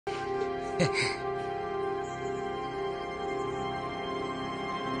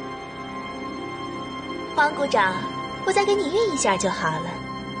黄股长，我再给你运一下就好了。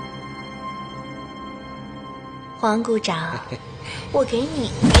黄股长，我给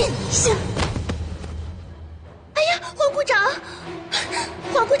你运一下。哎呀，黄股长，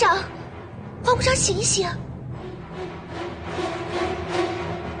黄股长，黄股长，醒一醒！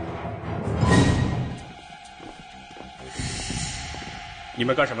你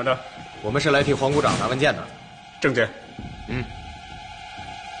们干什么的？我们是来替黄股长拿文件的。证件。嗯。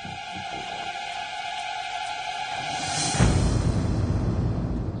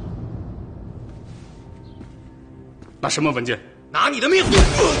拿什么文件？拿你的命！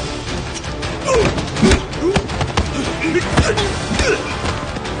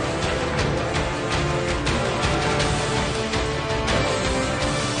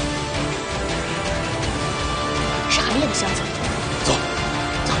是韩烈的箱子。走，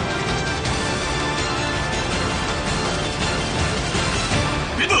走。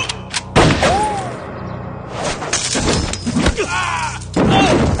别动！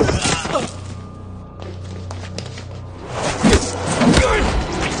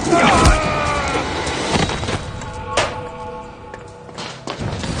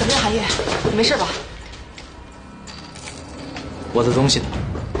怎么样，韩烨？你没事吧？我的东西呢？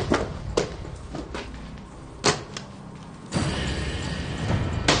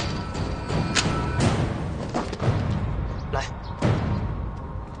来，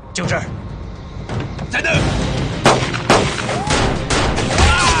就这儿。在那儿。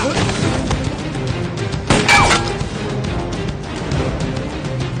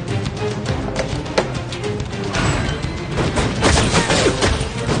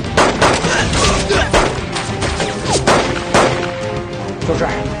就这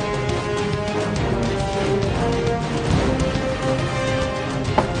儿。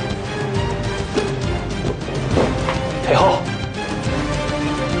背后。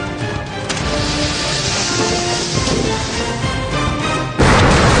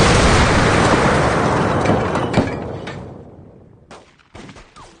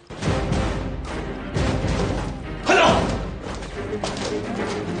快走！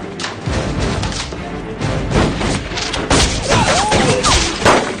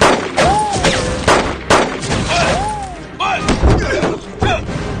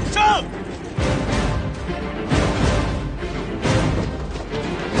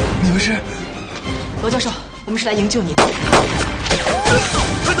你们是？罗教授，我们是来营救你的。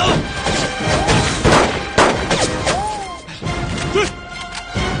快走！对，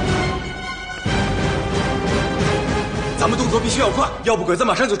咱们动作必须要快，要不鬼子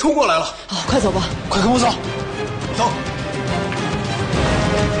马上就冲过来了。好，快走吧，快跟我走，走。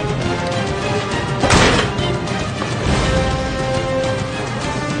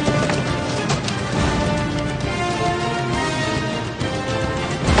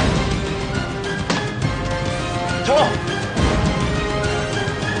成龙，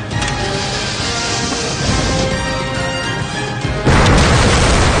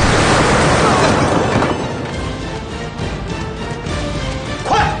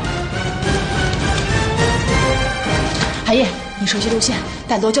快！韩烨，你熟悉路线，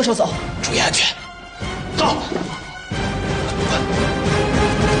带罗教授走，注意安全。走。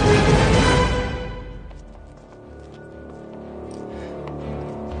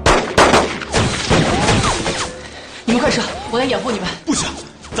你们快撤，我来掩护你们。不行，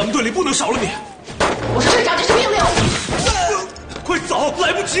咱们队里不能少了你。我是队长，这是命令。快走，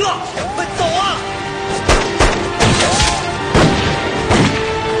来不及了！快走啊！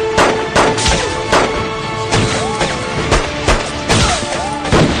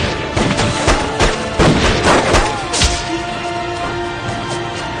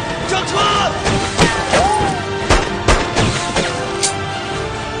上车！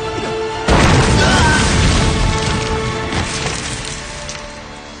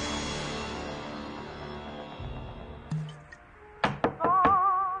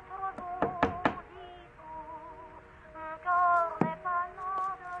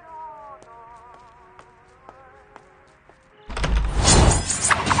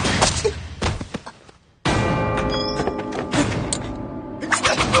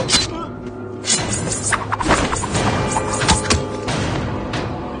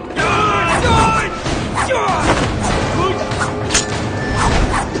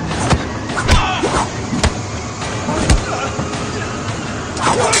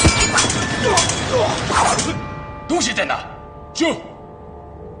东西在哪？这。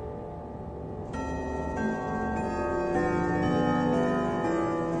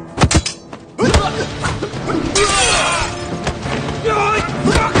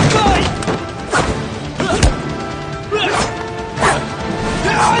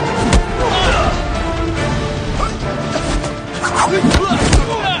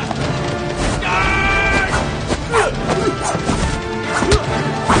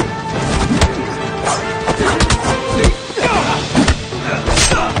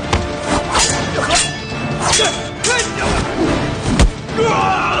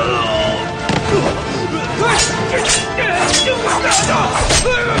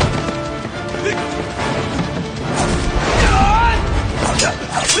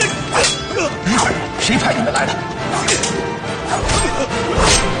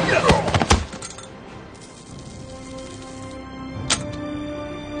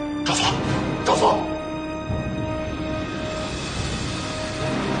赵总，赵总。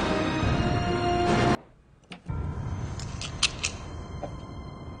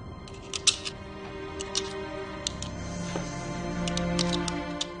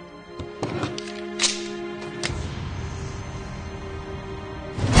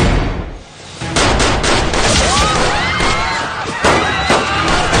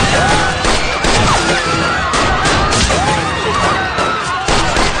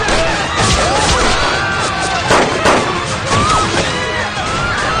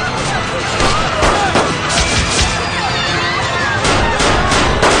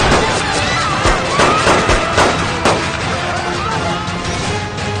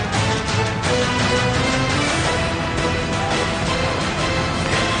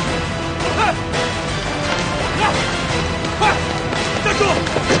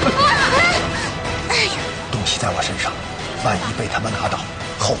 东西在我身上，万一被他们拿到，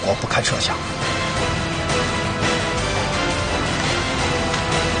后果不堪设想。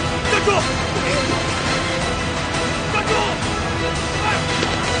站住！站住！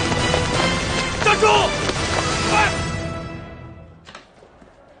站住！快！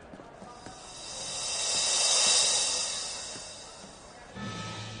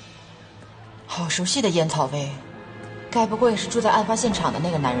好熟悉的烟草味，该不会是住在案发现场的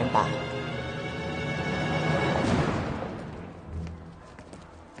那个男人吧？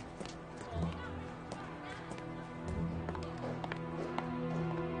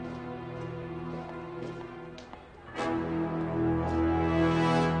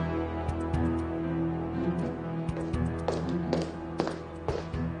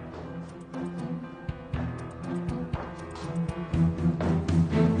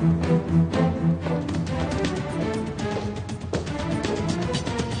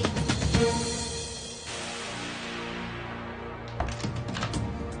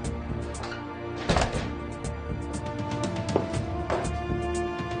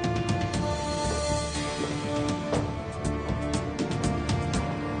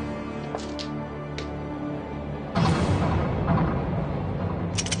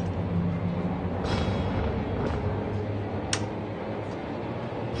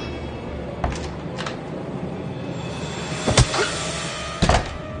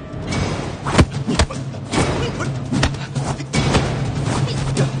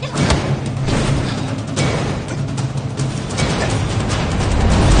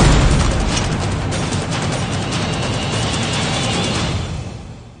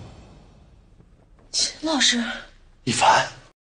老师，一凡。